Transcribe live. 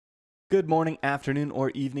Good morning, afternoon, or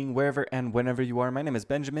evening, wherever and whenever you are. My name is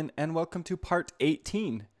Benjamin, and welcome to part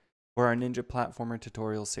 18 for our Ninja Platformer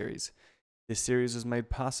tutorial series. This series was made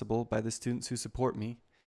possible by the students who support me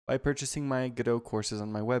by purchasing my Godot courses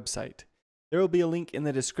on my website. There will be a link in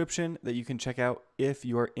the description that you can check out if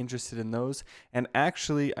you are interested in those. And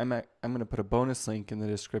actually, I'm going to put a bonus link in the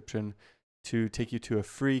description to take you to a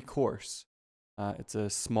free course. It's a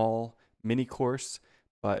small mini course,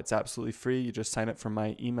 but it's absolutely free. You just sign up for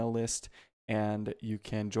my email list and you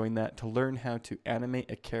can join that to learn how to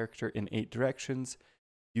animate a character in 8 directions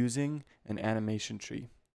using an animation tree.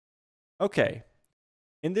 Okay,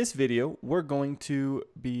 in this video, we're going to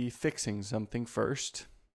be fixing something first,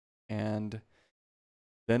 and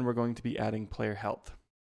then we're going to be adding player health.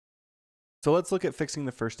 So let's look at fixing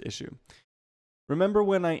the first issue. Remember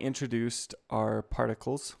when I introduced our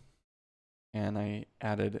particles and I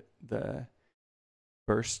added the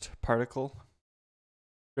burst particle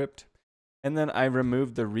script, and then I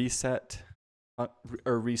removed the reset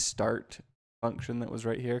or restart function that was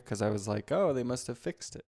right here because I was like, oh, they must have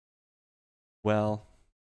fixed it. Well,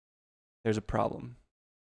 there's a problem.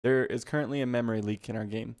 There is currently a memory leak in our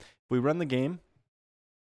game. If we run the game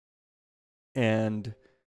and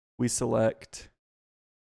we select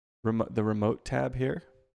the remote tab here,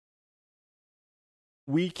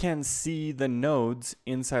 we can see the nodes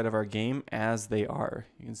inside of our game as they are.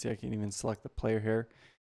 You can see I can even select the player here.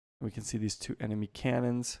 We can see these 2 enemy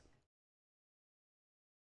cannons.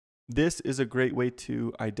 This is a great way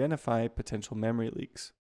to identify potential memory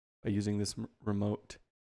leaks by using this remote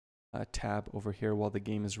tab over here while the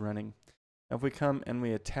game is running. Now if we come and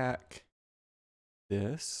we attack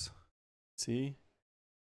this, see,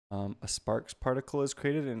 a sparks particle is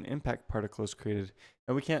created and an impact particle is created.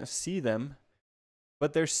 And we can't see them,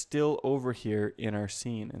 but they're still over here in our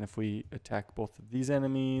scene. And if we attack both of these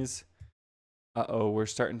enemies, we're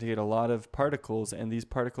starting to get a lot of particles, and these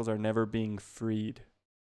particles are never being freed.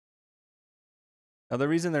 Now the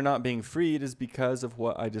reason they're not being freed is because of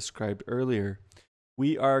what I described earlier.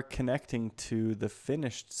 We are connecting to the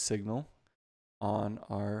finished signal on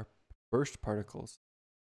our burst particles.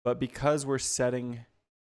 But because we're setting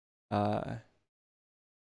one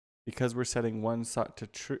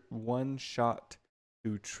shot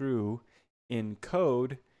to true in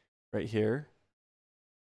code right here,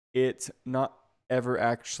 it's not ever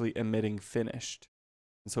actually emitting finished,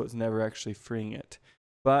 and so it's never actually freeing it.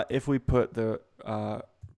 But if we put the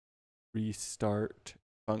restart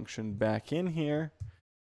function back in here,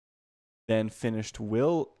 then finished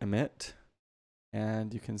will emit,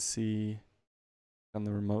 and you can see on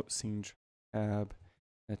the remote scene tab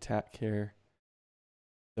attack here,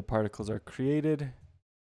 the particles are created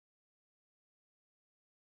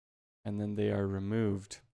and then they are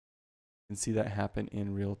removed. You can see that happen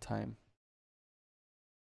in real time.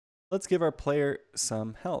 Let's give our player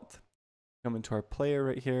some health. Come into our player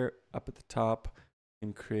right here, up at the top,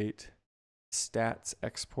 and create stats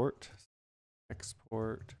export.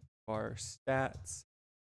 Export our stats.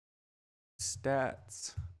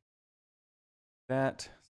 Stats. That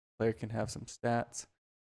player can have some stats,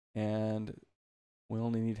 and we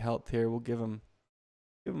only need health here. We'll give him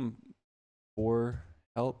 4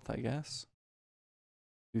 health, I guess.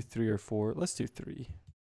 Do 3 or 4. Let's do 3.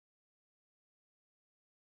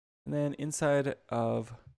 And then inside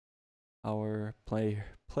of our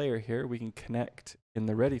player here, we can connect in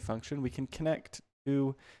the ready function. We can connect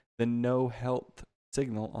to the no health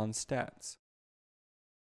signal on stats.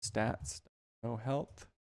 Stats, no health,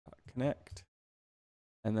 connect.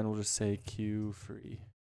 And then we'll just say queue free.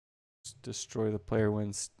 Just destroy the player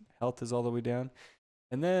when health is all the way down.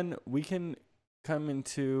 And then we can come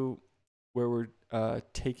into where we're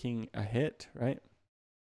taking a hit, right?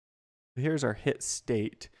 Here's our hit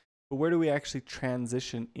state. But where do we actually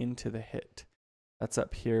transition into the hit? That's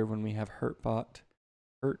up here when we have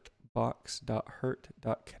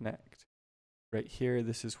hurtbox.hurt.connect. Right here,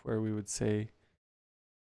 this is where we would say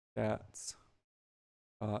stats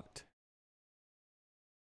dot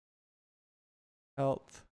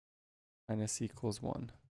health minus equals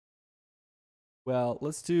 1. Well,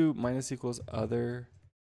 let's do minus equals other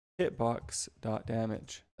hitbox dot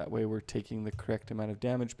damage. That way we're taking the correct amount of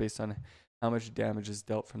damage based on how much damage is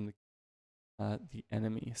dealt from the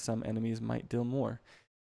enemy. Some enemies might deal more.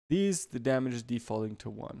 The damage is defaulting to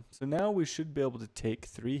 1. So now we should be able to take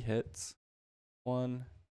 3 hits. 1,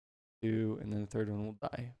 2, and then the third one will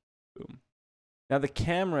die. Boom. Now the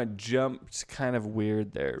camera jumped kind of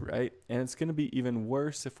weird there, right? And it's going to be even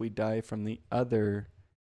worse if we die from the other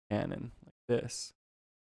cannon, like this.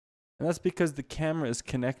 And that's because the camera is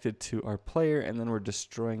connected to our player, and then we're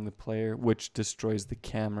destroying the player, which destroys the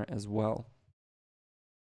camera as well.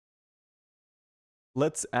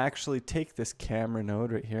 let's actually take this camera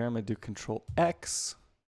node right here. I'm going to do Control X,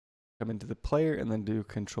 come into the player, and then do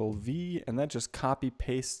Control V, and that just copy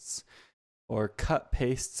pastes or cut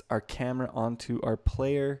pastes our camera onto our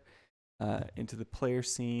player, into the player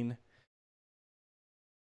scene.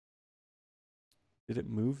 Did it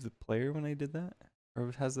move the player when I did that?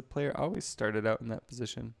 Or has the player always started out in that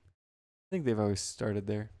position? I think they've always started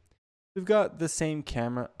there. We've got the same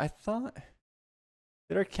camera. I thought,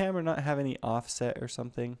 did our camera not have any offset or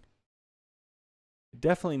something? It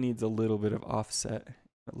definitely needs a little bit of offset.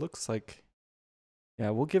 It looks like,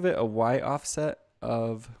 yeah, we'll give it a Y offset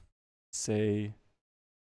of, say,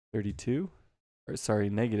 32. Or sorry,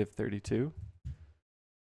 negative 32.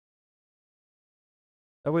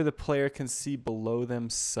 That way the player can see below them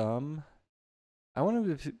some. I want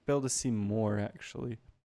them to be able to see more, actually.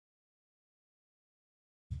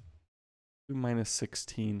 Minus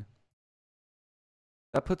 16.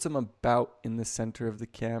 That puts them about in the center of the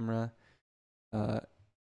camera.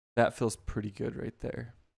 That feels pretty good right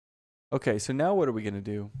there. Okay, so now what are we going to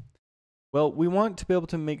do? Well, we want to be able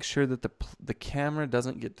to make sure that the camera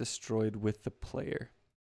doesn't get destroyed with the player.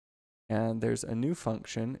 And there's a new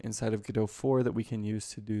function inside of Godot 4 that we can use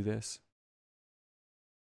to do this.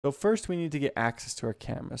 So first we need to get access to our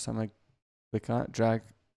camera. So I'm going to click on it, drag,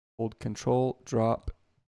 hold Control, drop,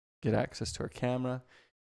 get access to our camera.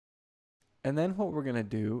 And then what we're going to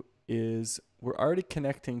do is we're already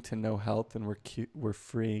connecting to no health, and we're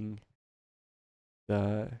freeing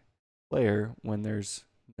the player when there's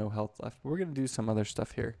no health left. But we're going to do some other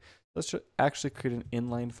stuff here. Let's actually create an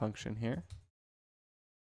inline function here.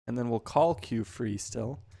 And then we'll call queueFree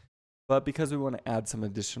still. But because we want to add some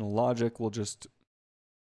additional logic, we'll just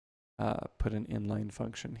put an inline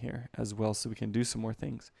function here as well so we can do some more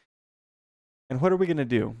things. And what are we going to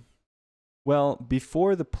do? Well,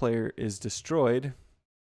 before the player is destroyed,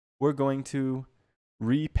 we're going to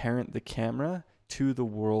reparent the camera to the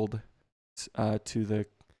world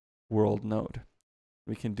node.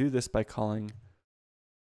 We can do this by calling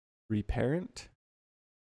reparent.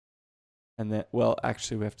 And then, well,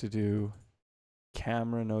 actually we have to do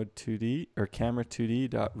camera node 2D or camera 2D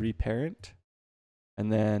dot reparent,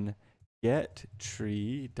 and then get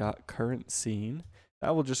tree dot current scene.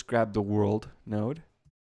 That will just grab the world node.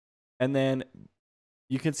 And then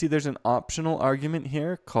you can see there's an optional argument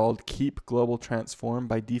here called keep global transform.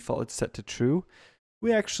 By default, it's set to true.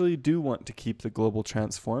 We actually do want to keep the global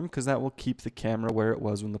transform because that will keep the camera where it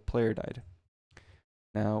was when the player died.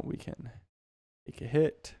 Now we can take a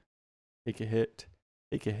hit, take a hit,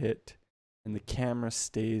 take a hit, and the camera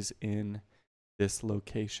stays in this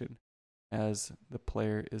location as the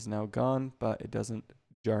player is now gone, but it doesn't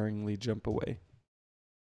jarringly jump away.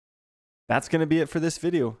 That's going to be it for this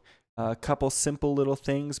video. A couple simple little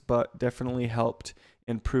things, but definitely helped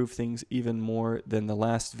improve things even more than the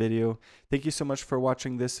last video. Thank you so much for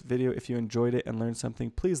watching this video. If you enjoyed it and learned something,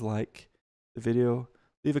 please like the video,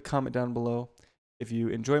 leave a comment down below. If you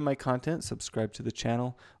enjoy my content, subscribe to the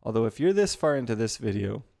channel. Although if you're this far into this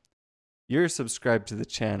video, you're subscribed to the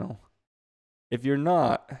channel. If you're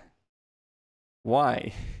not,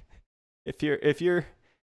 why? If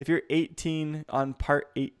you're 18 on part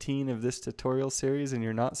 18 of this tutorial series and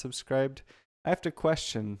you're not subscribed, I have to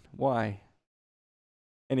question why.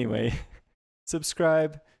 Anyway,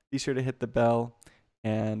 subscribe, be sure to hit the bell,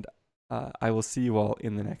 and I will see you all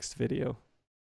in the next video.